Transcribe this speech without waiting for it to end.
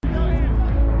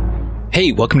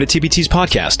Hey, welcome to TBT's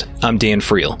podcast. I'm Dan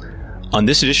Friel. On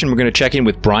this edition, we're going to check in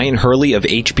with Brian Hurley of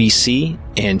HBC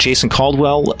and Jason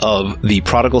Caldwell of the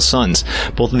Prodigal Sons.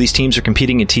 Both of these teams are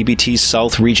competing in TBT's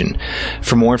South region.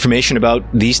 For more information about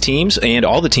these teams and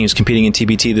all the teams competing in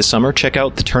TBT this summer, check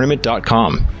out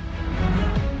thetournament.com. All right,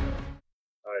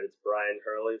 it's Brian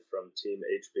Hurley from Team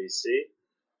HBC.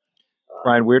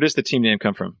 Brian, where does the team name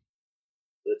come from?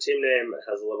 The team name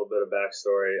has a little bit of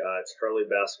backstory. It's Hurley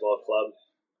Basketball Club.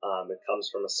 It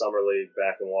comes from a summer league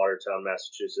back in Watertown,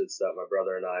 Massachusetts that my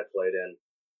brother and I played in.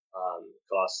 It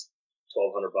costs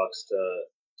 $1,200 to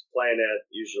play in it.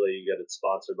 Usually you get it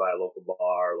sponsored by a local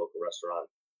bar, local restaurant.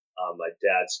 My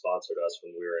dad sponsored us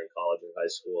when we were in college and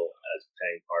high school as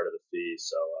paying part of the fee,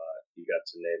 so he got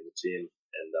to name the team,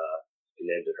 and he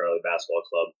named it Hurley Basketball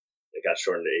Club. It got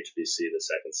shortened to HBC the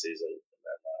second season, and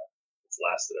then it's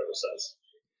lasted ever since.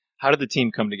 How did the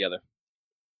team come together?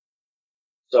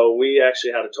 So we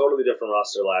actually had a totally different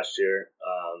roster last year.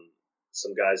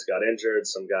 Some guys got injured.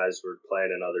 Some guys were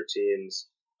playing in other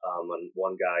teams. And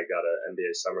one guy got an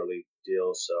NBA Summer League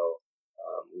deal, so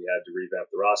we had to revamp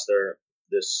the roster.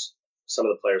 Some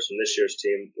of the players from this year's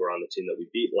team were on the team that we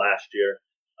beat last year,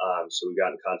 so we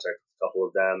got in contact with a couple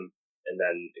of them, and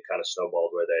then it kind of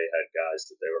snowballed where they had guys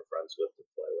that they were friends with to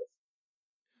play with.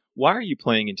 Why are you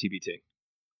playing in TBT?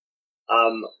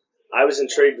 I was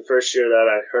intrigued the first year that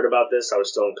I heard about this. I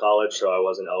was still in college, so I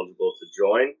wasn't eligible to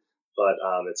join, but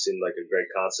it seemed like a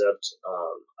great concept.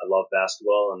 I love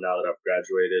basketball, and now that I've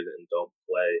graduated and don't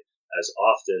play as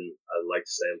often, I'd like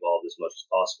to stay involved as much as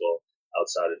possible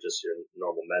outside of just your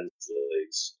normal men's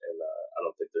leagues, and I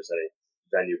don't think there's any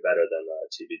venue better than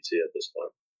TBT at this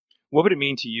point. What would it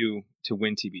mean to you to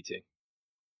win TBT?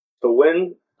 To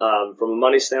win, from a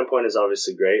money standpoint, is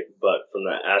obviously great, but from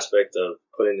the aspect of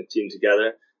putting a team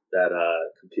together that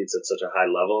competes at such a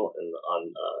high level and on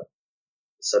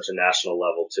such a national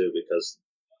level too, because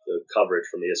the coverage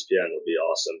from ESPN would be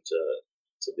awesome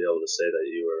to be able to say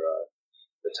that you were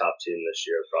the top team this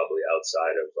year, probably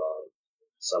outside of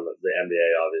some of the NBA,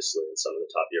 obviously, and some of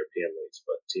the top European leagues,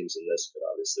 but teams in this could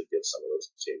obviously give some of those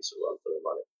teams a run for their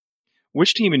money.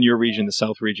 Which team in your region, the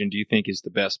South region, do you think is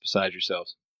the best besides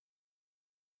yourselves?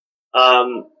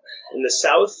 In the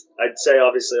South, I'd say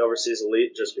obviously Overseas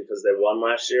Elite, just because they won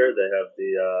last year. They have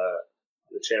the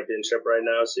championship right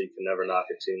now, so you can never knock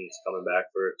a team that's coming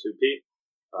back for a two-peat.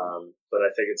 But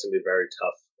I think it's going to be very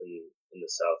tough in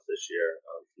the South this year.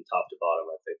 From top to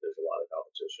bottom, I think there's a lot of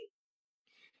competition.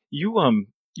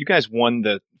 You guys won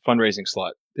the fundraising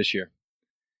slot this year.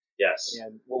 Yes.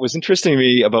 And what was interesting to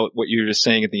me about what you were just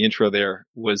saying at the intro there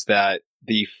was that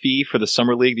the fee for the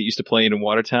summer league that you used to play in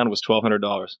Watertown was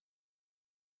 $1,200.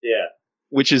 Yeah.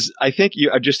 Which is, I think, you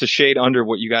are just a shade under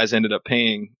what you guys ended up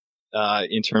paying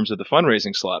in terms of the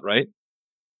fundraising slot, right?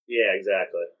 Yeah,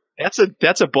 exactly.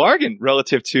 That's a bargain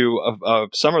relative to a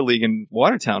summer league in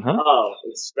Watertown, huh? Oh,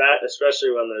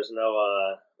 especially when there's no.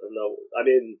 I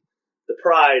mean, the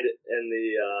pride and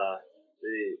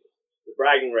the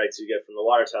bragging rights you get from the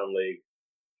Watertown League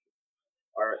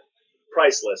are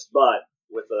priceless, but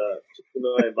with $2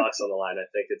 million on the line, I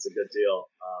think it's a good deal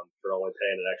for only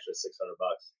paying an extra $600.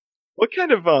 What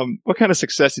kind of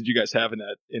success did you guys have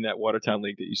in that Watertown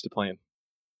league that you used to play in?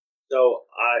 So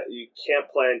you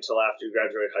can't play until after you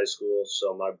graduate high school.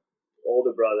 So my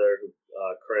older brother,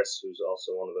 Chris, who's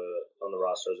also on the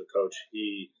roster as a coach,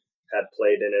 he had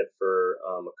played in it for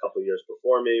a couple years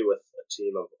before me with a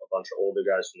team of a bunch of older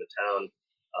guys from the town.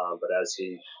 But as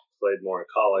he played more in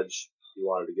college, he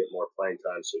wanted to get more playing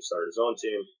time, so he started his own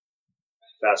team.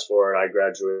 Fast forward, I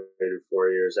graduated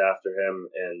 4 years after him,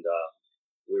 and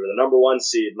we were the number one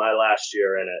seed my last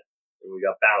year in it, and we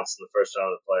got bounced in the first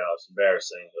round of the playoffs.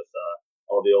 Embarrassing, with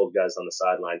all the old guys on the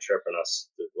sideline chirping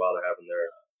us while they're having their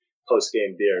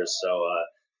post-game beers. So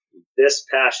this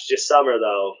past summer,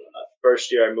 though,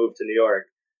 first year I moved to New York,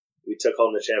 we took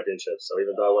home the championship. So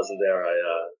even though I wasn't there, I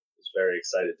was very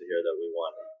excited to hear that we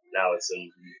won. Now it's in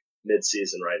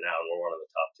mid-season right now, and we're one of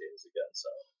the top teams again. So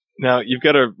now you've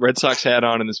got a Red Sox hat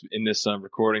on in this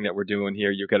recording that we're doing here.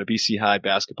 You've got a BC High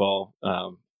basketball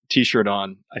T-shirt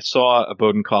on. I saw a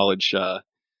Bowdoin College a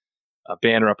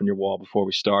banner up on your wall before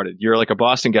we started. You're like a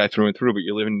Boston guy through and through, but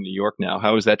you're living in New York now.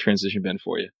 How has that transition been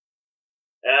for you?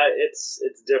 It's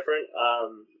different.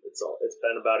 It's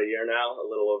been about a year now, a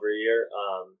little over a year.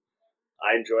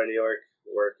 I enjoy New York.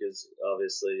 Work is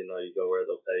obviously, you go where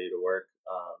they'll pay you to work.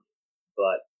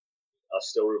 But I'll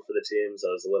still root for the teams.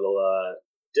 I was a little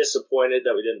disappointed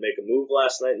that we didn't make a move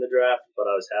last night in the draft, but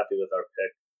I was happy with our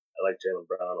pick. I like Jaylen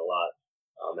Brown a lot,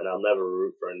 and I'll never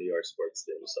root for a New York sports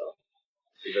team. So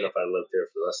even if I lived here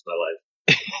for the rest of my life.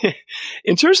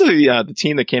 In terms of the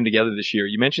team that came together this year,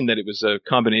 you mentioned that it was a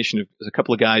combination of a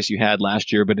couple of guys you had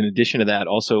last year, but in addition to that,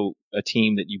 also a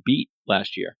team that you beat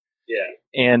last year. Yeah.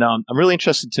 And I'm really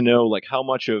interested to know like how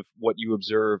much of what you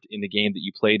observed in the game that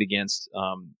you played against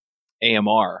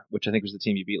AMR, which I think was the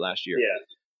team you beat last year. Yeah.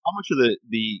 How much of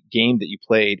the game that you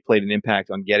played an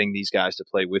impact on getting these guys to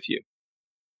play with you?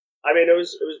 I mean, it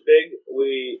was big.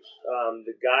 We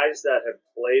the guys that had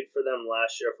played for them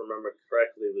last year, if I remember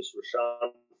correctly, was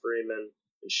Rashawn Freeman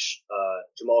and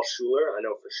Jamal Schuler. I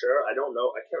know for sure. I don't know.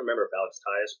 I can't remember if Alex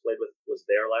Tyus was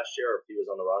there last year or if he was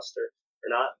on the roster or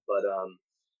not. But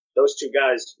those two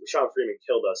guys, Rashawn Freeman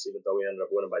killed us, even though we ended up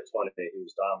winning by 20. He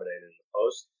was dominating in the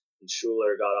post, and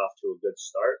Schuler got off to a good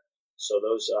start. So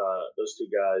those two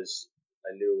guys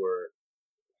I knew were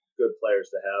good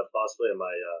players to have, possibly. And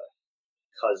my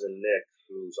cousin Nick,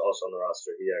 who's also on the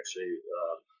roster, he actually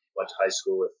went to high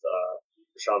school with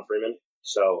Rashawn Freeman.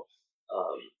 So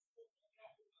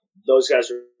those guys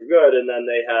were good, and then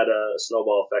they had a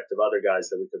snowball effect of other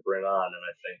guys that we could bring on. And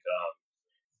I think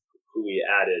who we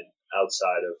added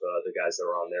outside of the guys that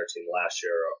were on their team last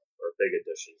year are big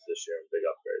additions this year and big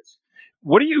upgrades.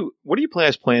 What are you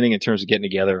players planning in terms of getting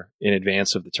together in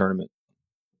advance of the tournament?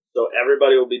 So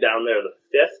everybody will be down there the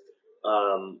 5th.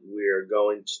 We're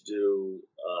going to do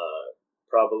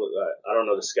probably I don't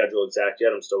know the schedule exact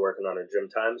yet. I'm still working on our gym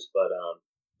times, but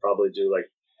probably do like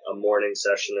a morning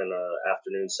session and an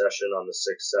afternoon session on the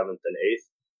 6th, 7th, and 8th.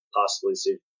 Possibly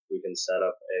see if we can set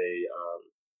up a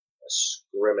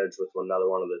scrimmage with another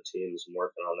one of the teams. I'm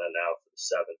working on that now for the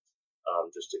 7th,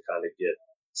 just to kind of get,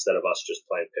 instead of us just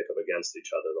playing pickup against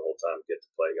each other the whole time, get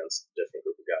to play against a different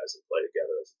group of guys and play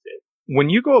together as a team. When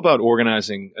you go about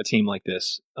organizing a team like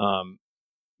this,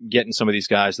 getting some of these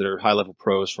guys that are high-level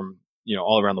pros from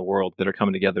all around the world that are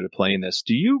coming together to play in this,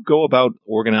 do you go about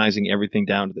organizing everything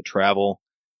down to the travel,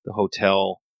 the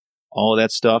hotel, all of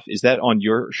that stuff? Is that on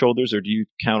your shoulders, or do you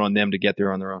count on them to get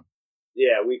there on their own?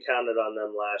 Yeah, we counted on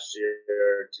them last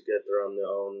year to get there on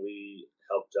their own. We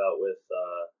helped out with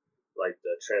like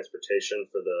the transportation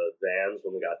for the vans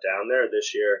when we got down there.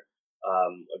 This year,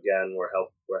 again, we're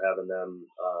having them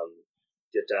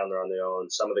get down there on their own.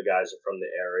 Some of the guys are from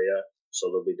the area, so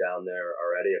they'll be down there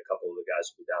already. A couple of the guys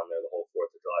will be down there the whole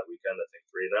 4th of July weekend. I think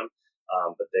 3 of them,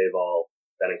 but they've all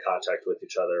been in contact with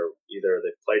each other. Either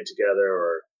they've played together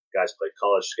or guys played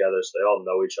college together, so they all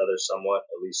know each other somewhat.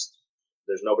 At least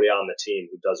there's nobody on the team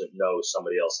who doesn't know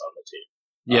somebody else on the team.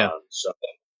 Yeah. So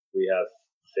we have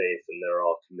faith, and they're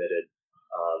all committed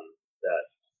that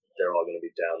they're all going to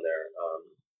be down there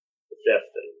the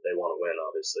 5th, and they want to win.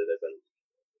 Obviously, they've been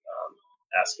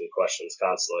asking questions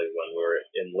constantly when we're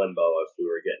in limbo if we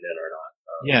were getting in or not.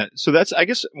 Yeah. So that's, I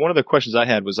guess, one of the questions I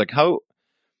had was like, how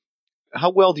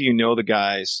well do you know the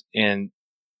guys, and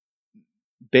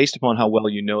based upon how well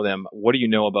you know them, what do you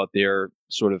know about their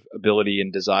sort of ability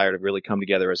and desire to really come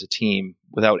together as a team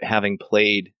without having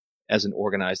played as an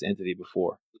organized entity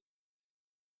before?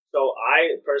 So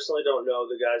I personally don't know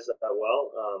the guys that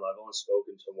well. I've only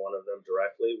spoken to one of them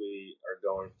directly. We are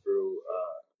going through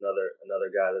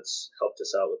another guy that's helped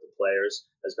us out with the players,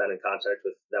 has been in contact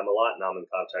with them a lot, and I'm in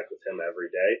contact with him every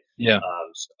day. Yeah.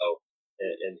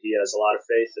 And he has a lot of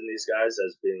faith in these guys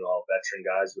as being all veteran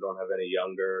guys. We don't have any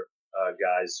younger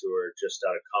guys who are just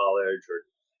out of college or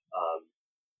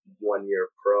 1-year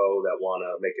pro that want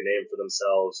to make a name for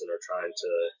themselves and are trying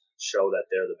to show that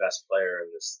they're the best player in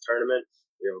this tournament.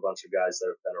 We have a bunch of guys that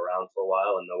have been around for a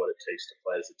while and know what it takes to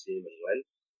play as a team and win.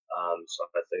 So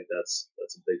I think that's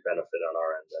a big benefit on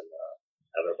our end, and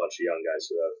having a bunch of young guys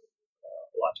who have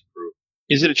a lot to prove.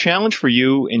 Is it a challenge for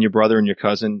you and your brother and your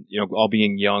cousin, all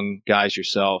being young guys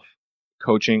yourself,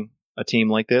 coaching a team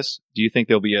like this? Do you think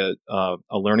there'll be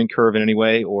a learning curve in any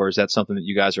way, or is that something that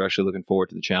you guys are actually looking forward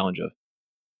to the challenge of?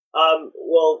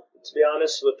 Well, to be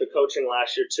honest, with the coaching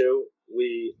last year too,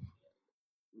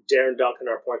 Darren Duncan,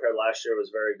 our point guard last year,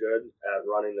 was very good at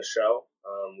running the show.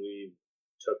 We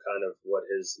took kind of what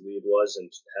his lead was and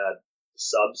had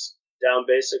subs down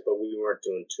basic, but we weren't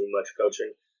doing too much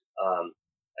coaching.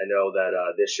 I know that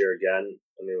this year again,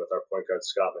 with our point guard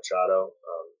Scott Machado,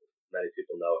 many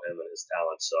people know him and his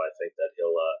talents, so I think that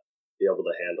he'll be able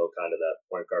to handle kind of that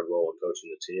point guard role of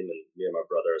coaching the team. And me and my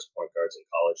brother as point guards in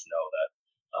college know that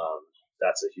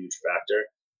that's a huge factor.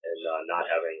 And not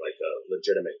having like a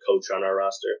legitimate coach on our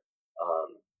roster,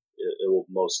 it will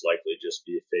most likely just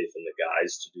be faith in the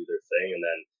guys to do their thing. And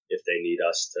then if they need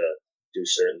us to do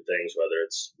certain things, whether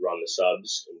it's run the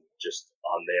subs and just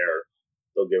on there,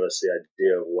 they'll give us the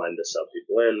idea of when to sub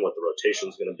people in, what the rotation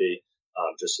is going to be,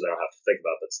 just so they don't have to think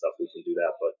about that stuff. We can do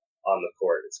that, but on the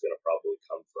court, it's going to probably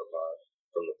come from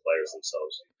the players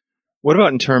themselves. What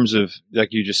about in terms of, like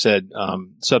you just said,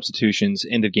 substitutions,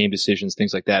 end of game decisions,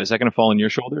 things like that? Is that going to fall on your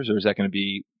shoulders, or is that going to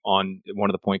be on one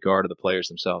of the point guard or the players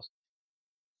themselves?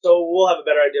 So we'll have a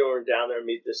better idea when we're down there and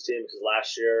meet this team, because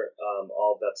last year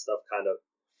all of that stuff kind of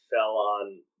fell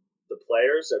on the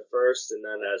players at first, and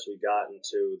then as we got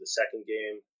into the second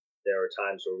game, there were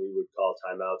times where we would call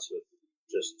timeouts with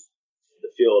just the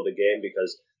feel of the game,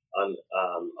 because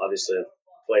obviously I've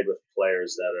played with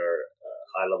players that are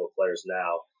high-level players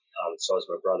now. So is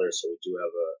my brother, so we do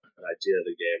have an idea of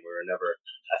the game. We were never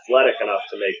athletic enough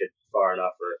to make it far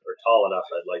enough or tall enough,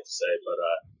 I'd like to say, but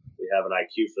we have an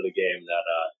IQ for the game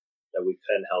that we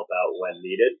can help out when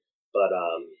needed. But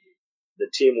the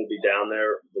team will be down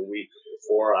there the week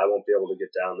before. I won't be able to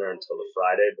get down there until the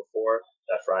Friday before,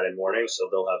 that Friday morning, so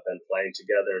they'll have been playing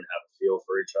together and have a feel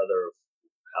for each other of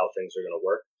how things are going to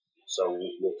work. So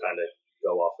we'll kind of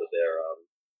go off of their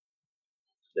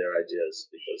ideas,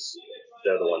 because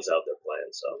they're the ones out there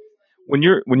playing. So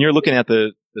when you're looking at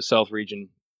the South region,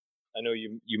 I know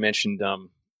you mentioned a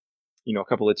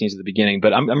couple of teams at the beginning,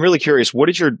 but I'm really curious. What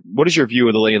is your view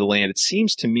of the lay of the land? It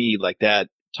seems to me like that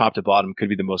top to bottom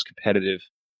could be the most competitive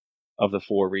of the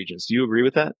four regions. Do you agree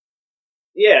with that?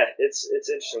 Yeah, it's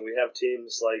interesting. We have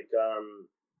teams like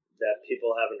that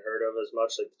people haven't heard of as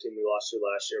much, like the team we lost to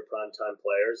last year, Primetime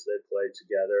Players. They played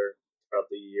together throughout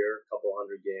the year, a couple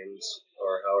hundred games,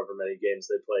 or however many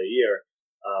games they play a year.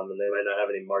 And they might not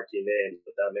have any marquee names,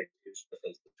 but that makes a huge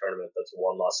difference in the tournament. That's a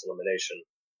one-loss elimination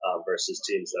versus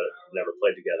teams that have never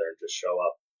played together and just show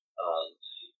up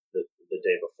the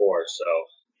day before. So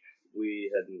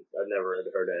I've never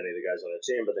heard of any of the guys on the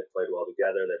team, but they played well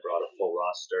together. They brought a full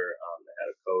roster. They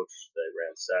had a coach. They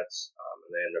ran sets,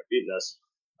 and they ended up beating us.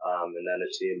 And then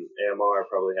a team, AMR,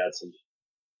 probably had some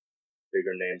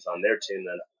bigger names on their team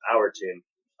than our team,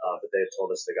 but they had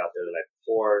told us they got there the night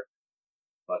before,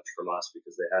 much from us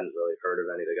because they hadn't really heard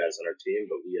of any of the guys on our team,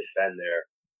 but we had been there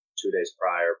 2 days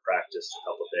prior, practiced a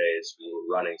couple of days, we were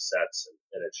running sets,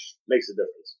 and it makes a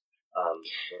difference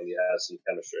when you have some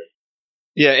chemistry.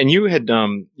 Yeah, and you had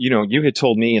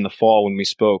told me in the fall when we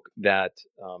spoke that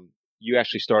you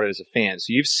actually started as a fan. So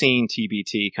you've seen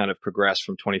TBT kind of progress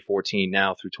from 2014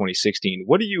 now through 2016.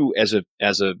 What do you, as a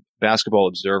basketball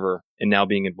observer and now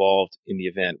being involved in the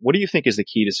event, what do you think is the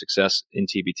key to success in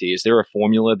TBT? Is there a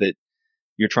formula that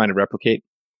you're trying to replicate?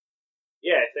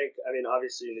 Yeah, I mean,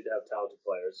 obviously you need to have talented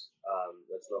players.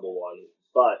 That's number one.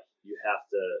 But you have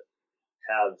to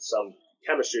have some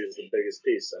chemistry is the biggest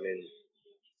piece. I mean,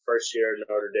 first year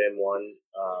Notre Dame won,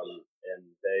 and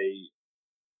they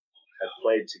had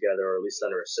played together, or at least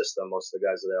under a system. Most of the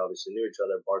guys, they obviously knew each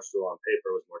other. Barstool on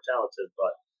paper was more talented,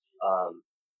 but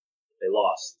they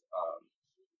lost.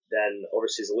 Then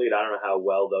Overseas Elite, I don't know how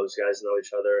well those guys know each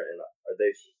other, and are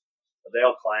they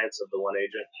all clients of the one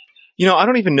agent? I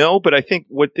don't even know, but I think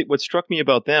what struck me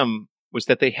about them was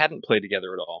that they hadn't played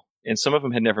together at all, and some of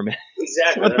them had never met.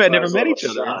 Exactly, some of them had never met each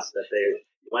other. That they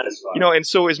went as far. And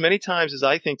so as many times as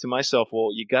I think to myself,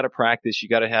 well, you got to practice, you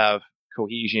got to have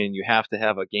cohesion, you have to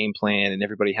have a game plan, and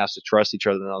everybody has to trust each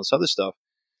other and all this other stuff.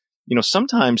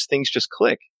 Sometimes things just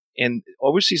click. And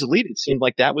Overseas Elite, it seemed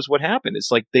like that was what happened.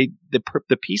 It's like the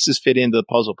pieces fit into the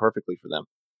puzzle perfectly for them.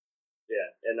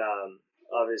 Yeah, and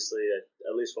obviously,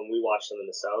 at least when we watched them in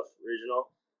the South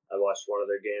Regional, I watched one of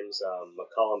their games.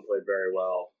 McCollum played very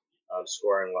well,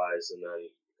 scoring-wise, and then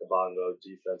Kabongo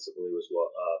defensively was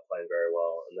playing very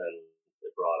well. And then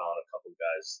they brought on a couple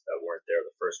guys that weren't there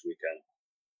the first weekend.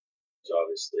 It's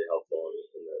obviously helpful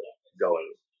in the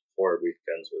going forward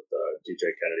weekends with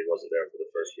DJ Kennedy wasn't there for the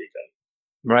first weekend.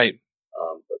 Right.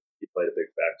 But he played a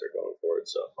big factor going forward.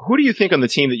 So, who do you think on the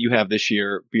team that you have this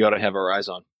year we ought to have our eyes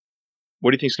on? What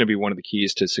do you think is going to be one of the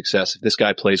keys to success? If this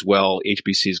guy plays well,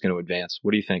 HBC is going to advance. What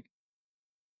do you think?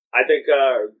 I think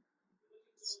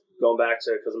going back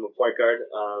to, because I'm a point guard,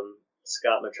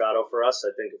 Scott Machado for us.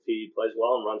 I think if he plays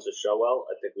well and runs the show well,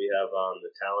 I think we have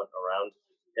the talent around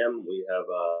him. We have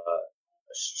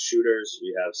shooters.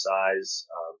 We have size.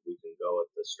 We can go with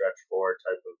the stretch four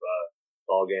type of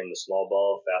ball game, the small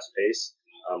ball, fast pace.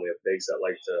 We have bigs that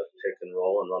like to pick and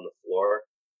roll and run the floor.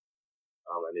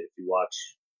 I mean, if you watch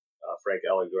Frank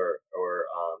Elliger or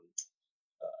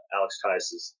Alex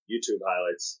Tice's YouTube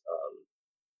highlights,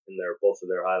 in both of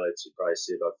their highlights, you probably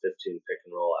see about 15 pick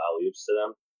and roll alley-oops to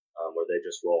them, where they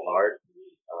just roll hard.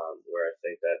 Where I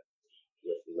think that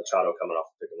with Machado coming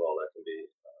off the pick and roll, that can be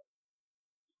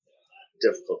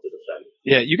difficult to defend.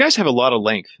 Yeah, you guys have a lot of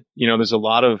length. There's a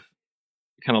lot of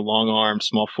kind of long armed,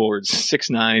 small forwards,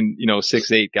 6'9",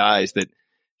 6'8" guys that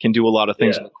can do a lot of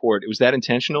things on the court. Was that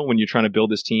intentional when you're trying to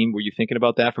build this team? Were you thinking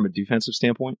about that from a defensive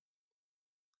standpoint?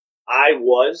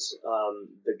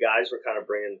 The guys were kind of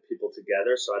bringing people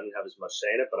together, so I didn't have as much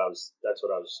say in it, but that's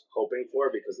what I was hoping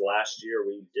for, because last year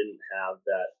we didn't have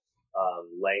that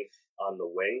length on the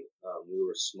wing. We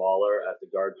were smaller at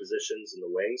the guard positions and the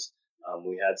wings.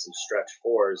 We had some stretch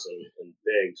fours and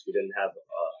bigs. We didn't have,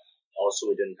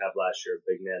 we didn't have last year a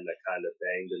big man that kind of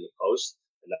banged in the post,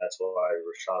 and that's why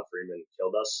Rashawn Freeman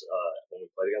killed us when we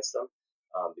played against them,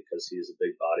 because he's a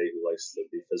big body who likes to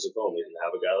be physical, and we didn't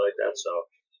have a guy like that. So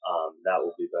that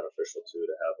will be beneficial too,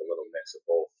 to have a little mix of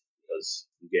both, because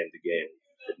game to game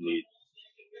could need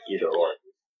either or.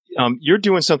 You're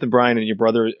doing something, Brian, and your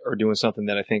brother are doing something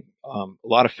that I think a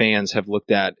lot of fans have looked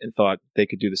at and thought they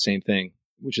could do the same thing,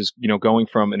 which is, going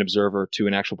from an observer to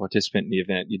an actual participant in the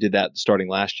event. You did that starting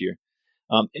last year.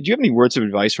 Do you have any words of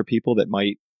advice for people that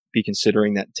might be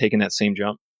considering taking that same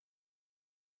jump?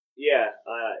 Yeah,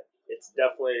 it's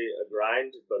definitely a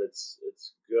grind, but it's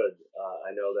good.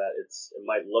 I know that it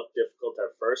might look difficult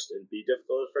at first and be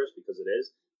difficult at first, because it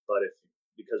is. But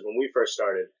because when we first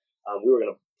started, we were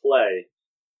going to play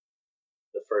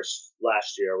the first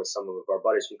last year with some of our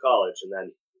buddies from college, and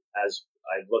then as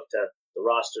I looked at the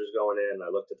rosters going in,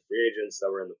 I looked at the free agents that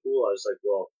were in the pool, I was like,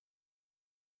 well,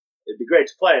 it'd be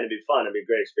great to play and it'd be fun, it'd be a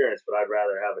great experience, but I'd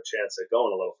rather have a chance at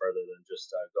going a little further than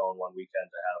just going one weekend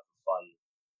to have a fun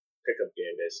pickup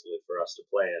game, basically, for us to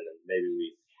play in. And maybe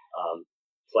we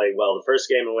play well the first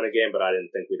game and win a game, but I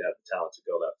didn't think we'd have the talent to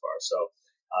go that far. So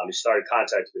we started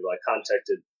contacting people. I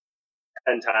contacted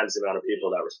 10 times the amount of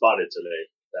people that responded to me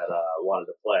that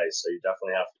wanted to play. So you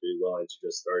definitely have to be willing to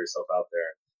just throw yourself out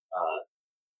there,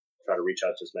 try to reach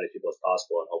out to as many people as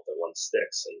possible, and hope that one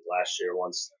sticks. And last year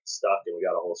one stuck, and we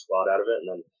got a whole squad out of it. And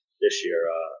then this year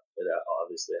it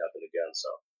obviously happened again. So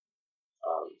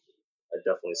I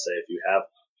definitely say, if you have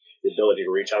the ability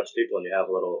to reach out to people and you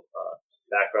have a little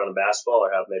background in basketball,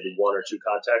 or have maybe one or two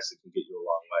contacts, it can get you a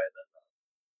long way. Then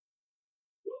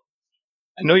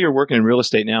I know you're working in real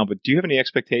estate now, but do you have any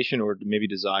expectation or maybe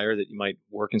desire that you might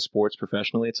work in sports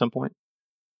professionally at some point?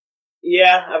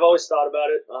 Yeah, I've always thought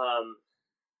about it.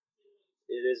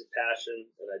 It is a passion,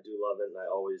 and I do love it, and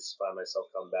I always find myself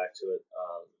coming back to it.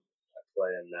 I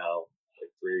play in now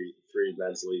like three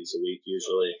men's leagues a week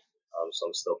usually, so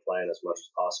I'm still playing as much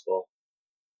as possible.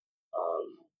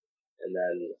 And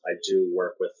then I do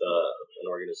work with an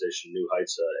organization, New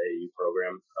Heights, AAU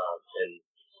program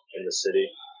in the city,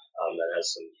 that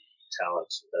has some talent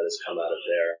that has come out of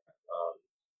there.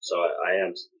 So I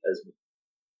am as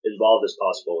involved as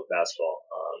possible with basketball,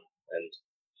 and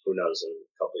who knows, in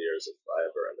a couple of years if I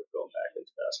ever end up going back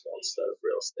into basketball instead of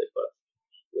real estate, but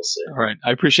we'll see. All right.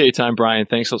 I appreciate your time, Brian.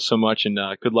 Thanks so much, and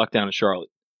good luck down in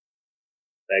Charlotte.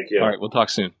 Thank you. All right. We'll talk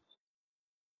soon.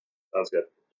 Sounds good.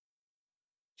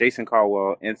 Jason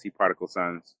Caldwell, NC Prodigal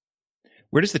Sons.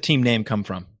 Where does the team name come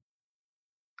from?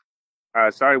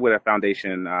 Started with a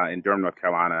foundation in Durham, North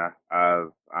Carolina,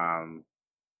 of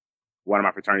one of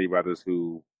my fraternity brothers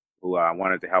who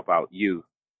wanted to help out youth.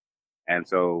 And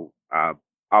so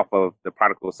off of the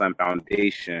Prodigal Son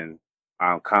Foundation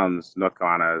comes North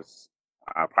Carolina's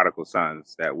Prodigal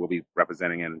Sons that we'll be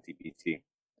representing in TBT.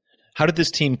 How did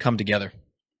this team come together?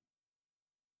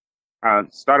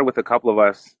 Started with a couple of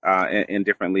us in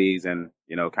different leagues, and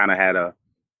kind of had a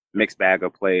mixed bag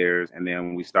of players, and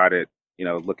then we started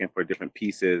looking for different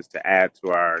pieces to add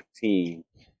to our team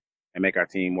and make our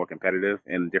team more competitive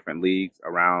in different leagues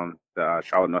around the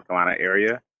Charlotte, North Carolina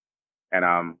area. And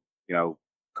a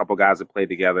couple guys that played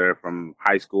together from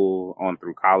high school on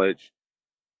through college,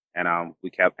 and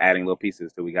we kept adding little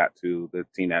pieces till we got to the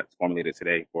team that's formulated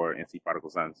today for NC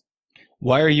Prodigal Sons.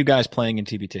 Why are you guys playing in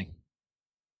TBT?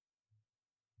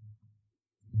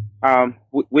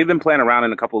 We've been playing around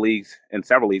in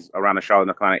several leagues around the Charlotte,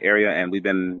 North Carolina area, and we've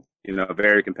been,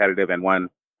 very competitive and won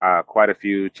quite a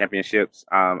few championships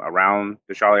around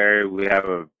the Charlotte area. We have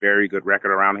a very good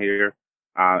record around here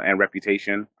and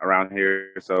reputation around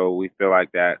here, so we feel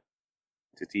like that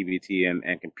to TBT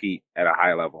and compete at a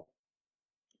high level.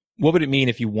 What would it mean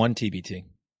if you won TBT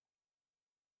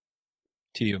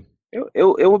to you?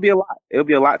 It would be a lot. It would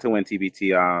be a lot to win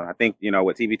TBT. I think,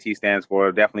 what TBT stands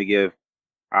for definitely give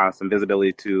some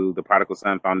visibility to the Prodigal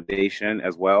Son Foundation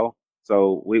as well.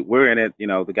 So we're in it.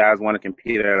 The guys want to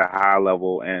compete at a high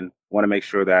level and want to make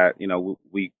sure that,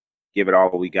 we give it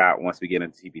all we got once we get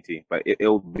into TBT. But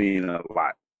it'll mean a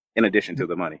lot in addition to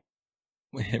the money.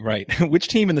 Right. Which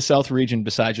team in the South region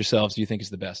besides yourselves do you think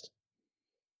is the best?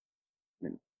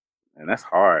 And that's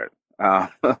hard.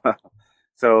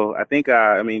 So I think,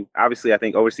 obviously I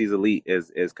think Overseas Elite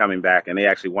is coming back, and they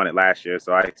actually won it last year.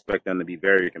 So I expect them to be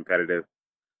very competitive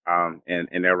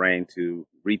in their reign to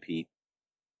repeat.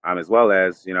 as well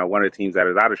as, one of the teams that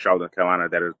is out of Charlotte, North Carolina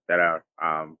that are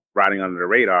riding under the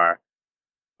radar,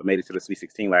 but made it to the Sweet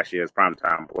 16 last year as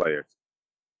primetime players.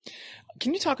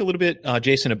 Can you talk a little bit,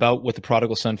 Jason, about what the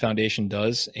Prodigal Son Foundation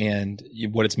does and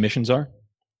what its missions are?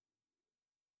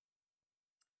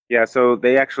 Yeah, so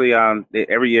they actually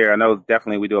every year, I know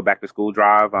definitely we do a back to school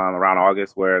drive around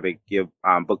August where they give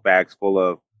book bags full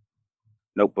of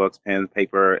notebooks, pens,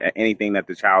 paper, anything that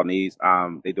the child needs.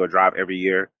 They do a drive every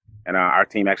year, and our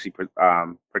team actually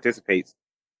participates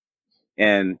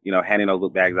in handing those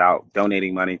book bags out,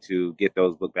 donating money to get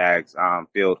those book bags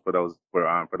filled for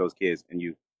those kids and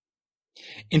youth.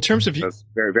 In terms of, so it's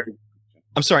very, very.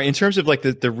 I'm sorry. In terms of like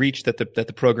the reach that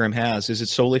the program has, is it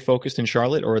solely focused in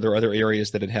Charlotte, or are there other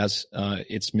areas that it has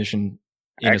its mission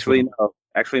in? Actually, no.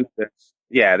 Actually,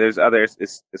 there's others.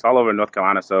 It's all over North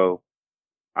Carolina. So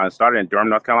I started in Durham,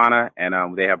 North Carolina,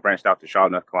 and they have branched out to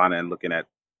Charlotte, North Carolina, and looking at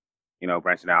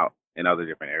branching out in other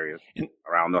different areas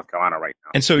around North Carolina right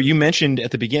now. And so you mentioned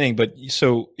at the beginning, but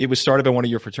so it was started by one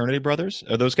of your fraternity brothers.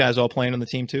 Are those guys all playing on the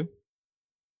team too?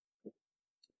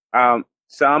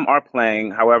 Some are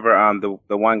playing. However,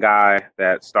 the one guy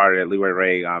that started, Leroy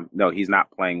Ray, no, he's not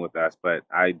playing with us, but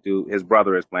I do. His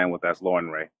brother is playing with us, Lauren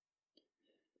Ray.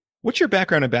 What's your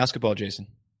background in basketball, Jason?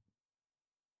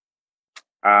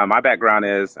 My background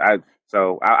is I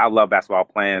love basketball.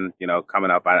 Playing,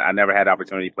 coming up, I never had the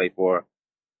opportunity to play for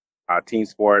team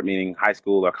sport, meaning high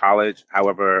school or college.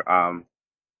 However,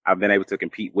 I've been able to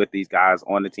compete with these guys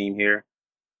on the team here.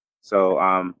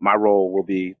 So my role will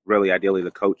be really ideally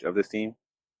the coach of this team.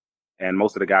 And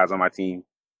most of the guys on my team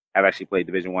have actually played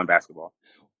Division I basketball.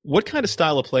 What kind of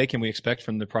style of play can we expect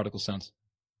from the Prodigal Sons?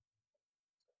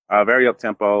 Very up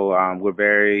tempo. We're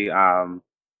very,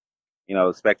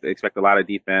 expect a lot of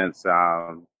defense.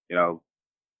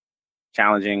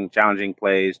 Challenging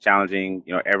plays, challenging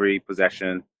every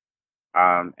possession,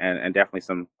 and definitely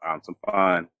some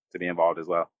fun to be involved as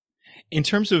well. In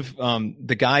terms of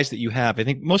the guys that you have, I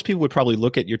think most people would probably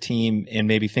look at your team and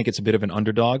maybe think it's a bit of an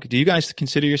underdog. Do you guys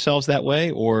consider yourselves that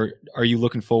way, or are you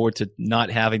looking forward to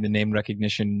not having the name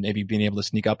recognition, maybe being able to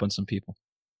sneak up on some people?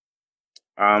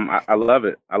 I love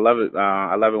it. I love it.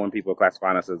 I love it when people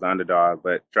classify us as the underdog,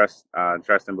 but trust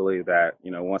and believe that,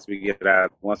 once we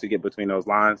get between those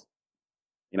lines,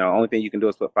 only thing you can do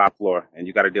is put 5 floor, and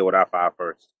you got to deal with our 5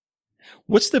 first.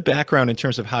 What's the background in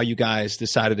terms of how you guys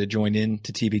decided to join in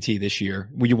to TBT this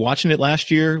year? Were you watching it last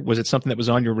year? Was it something that was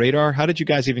on your radar? How did you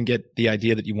guys even get the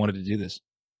idea that you wanted to do this?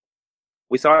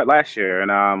 We saw it last year,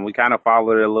 and we kind of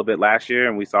followed it a little bit last year,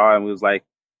 and we saw it, and we was like,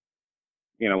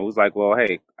 well,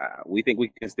 hey, we think we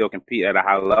can still compete at a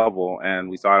high level, and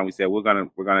we saw it, and we said we're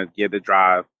gonna give the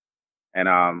drive,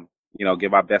 and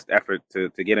give our best effort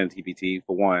to get into TBT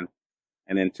for one.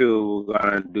 And then 2, we're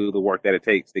going to do the work that it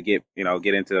takes to get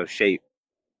into shape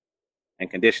and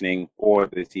conditioning for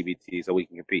the TBT so we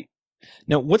can compete.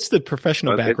 Now, what's the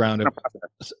professional background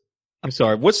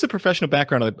what's the professional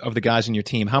background of the guys in your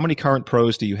team? How many current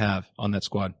pros do you have on that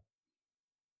squad?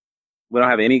 We don't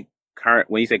have any current.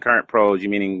 When you say current pros, you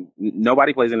meaning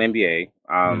nobody plays in the NBA.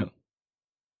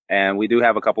 And we do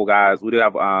have a couple guys. We do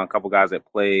have a couple guys that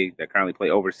currently play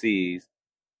overseas.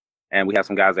 And we have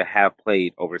some guys that have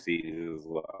played overseas as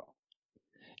well.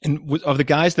 And of the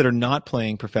guys that are not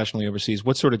playing professionally overseas,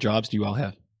 what sort of jobs do you all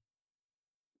have?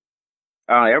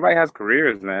 Everybody has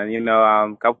careers, man.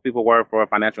 A couple people work for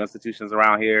financial institutions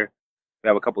around here. We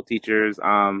have a couple teachers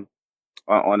on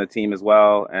the team as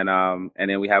well, and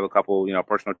then we have a couple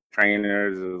personal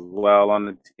trainers as well on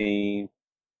the team.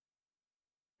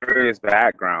 Various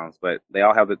backgrounds, but we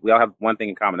all have one thing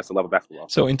in common. That's the love of basketball.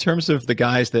 So in terms of the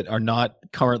guys that are not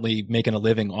currently making a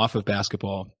living off of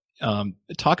basketball,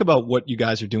 talk about what you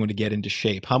guys are doing to get into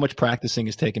shape. How much practicing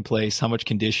is taking place? How much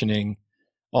conditioning?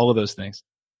 All of those things.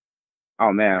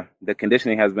 Oh man, the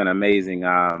conditioning has been amazing.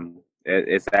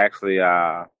 It's actually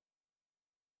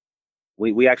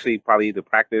we actually probably either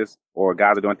practice or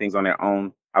guys are doing things on their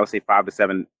own. I would say 5 to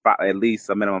 7, at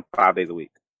least a minimum 5 days a week.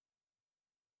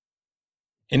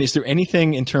 And is there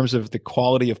anything in terms of the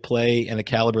quality of play and the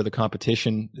caliber of the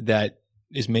competition that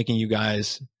is making you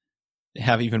guys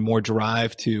have even more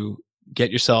drive to get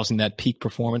yourselves in that peak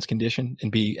performance condition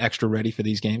and be extra ready for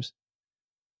these games?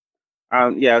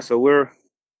 So we're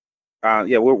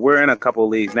in a couple of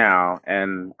leagues now,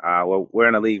 and we're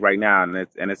in a league right now, and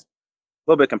it's a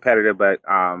little bit competitive, but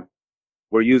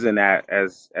we're using that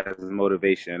as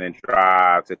motivation and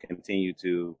drive to continue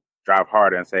to drive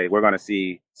harder and say we're going to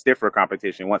see stiffer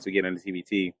competition once we get into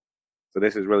TBT. So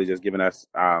this is really just giving us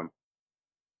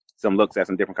some looks at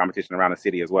some different competition around the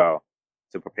city as well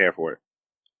to prepare for it.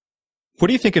 What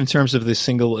do you think in terms of the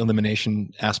single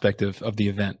elimination aspect of the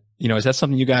event? Is that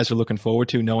something you guys are looking forward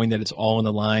to, knowing that it's all on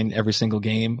the line every single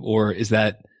game, or is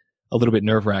that a little bit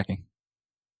nerve-wracking?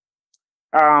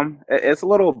 It's a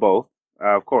little of both,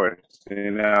 of course.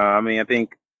 I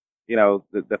think,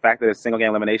 the fact that it's single game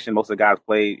elimination, most of the guys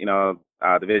play,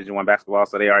 Division I basketball,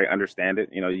 so they already understand it.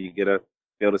 You get a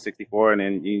field of 64, and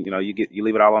then you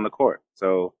leave it all on the court.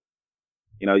 So,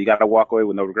 you got to walk away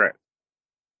with no regret.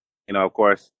 Of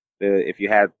course, if you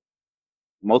had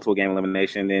multiple game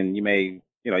elimination, then you may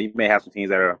have some teams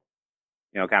that are,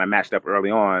 kind of matched up early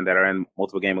on that are in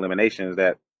multiple game eliminations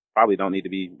that probably don't need to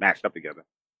be matched up together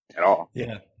at all.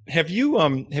 Yeah. Have you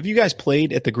guys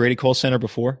played at the Grady Cole Center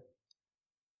before?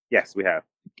 Yes, we have.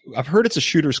 I've heard it's a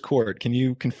shooter's court. Can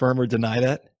you confirm or deny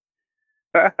that?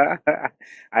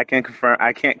 I can't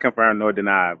confirm nor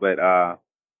deny, but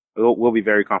we'll be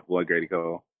very comfortable at Grady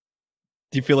Cole.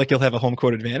 Do you feel like you'll have a home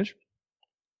court advantage?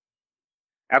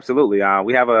 Absolutely.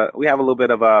 We have a little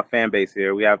bit of a fan base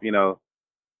here. We have, even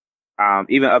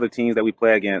other teams that we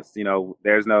play against,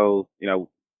 there's no,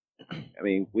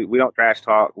 we don't trash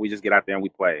talk. We just get out there and we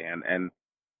play, and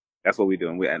that's what we do.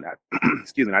 And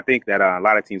excuse me. I think that a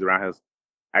lot of teams around here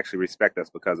actually respect us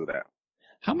because of that.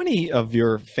 How many of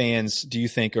your fans do you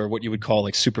think are what you would call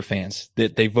like super fans,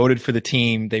 that they voted for the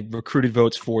team, they recruited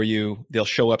votes for you, they'll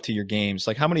show up to your games?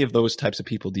 Like, how many of those types of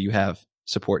people do you have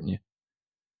supporting you?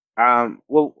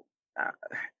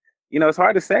 It's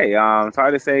hard to say. It's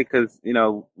hard to say because, we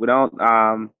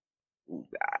don't,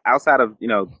 outside of,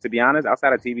 to be honest,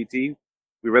 outside of TBT,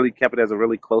 we really kept it as a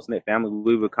really close-knit family.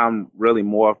 We've become really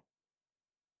more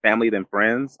family than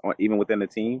friends, or even within the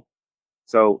team.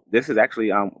 So this is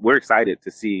actually, we're excited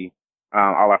to see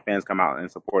all our fans come out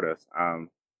and support us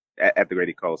at the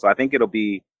Grady Cole. So I think it'll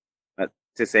be,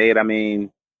 to say it,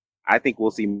 I think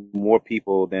we'll see more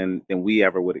people than we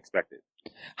ever would expect it.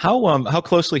 How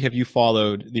closely have you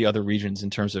followed the other regions in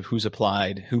terms of who's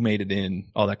applied, who made it in,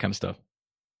 all that kind of stuff?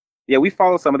 Yeah, we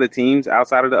follow some of the teams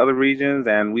outside of the other regions,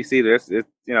 and we see this.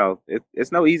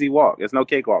 It's no easy walk. It's no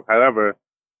cakewalk. However,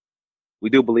 we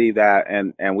do believe that,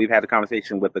 and we've had a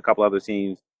conversation with a couple other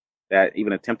teams that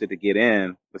even attempted to get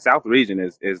in. The South region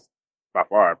is by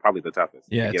far probably the toughest.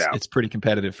 Yeah, it's pretty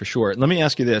competitive for sure. Let me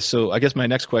ask you this. So I guess my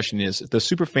next question is, the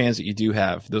super fans that you do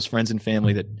have, those friends and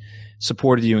family that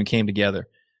supported you and came together,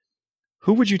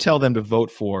 who would you tell them to vote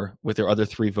for with their other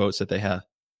 3 votes that they have?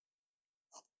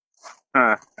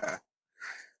 I'll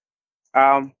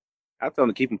tell them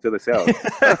to keep them to themselves.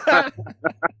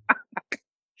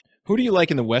 Who do you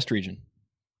like in the West region?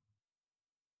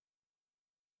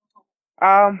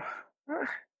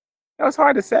 It's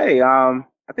hard to say.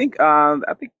 I think I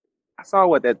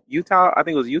saw that Utah. I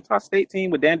think it was Utah State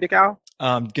team with Dan Dickow.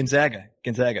 Gonzaga.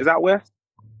 Is that West?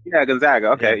 Yeah,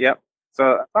 Gonzaga. Okay, yeah. Yep. So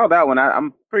I saw that one.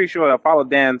 I'm pretty sure I followed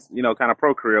Dan's, kind of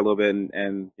pro career a little bit,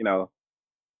 and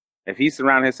if he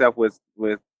surrounded himself with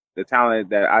the talent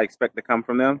that I expect to come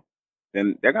from them,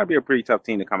 then they're going to be a pretty tough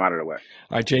team to come out of the West.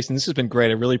 All right, Jason, this has been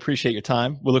great. I really appreciate your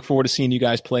time. We'll look forward to seeing you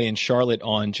guys play in Charlotte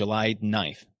on July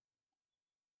 9th.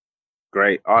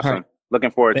 Great. Awesome. Right.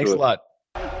 Looking forward to it. Thanks a lot.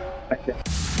 Thank you.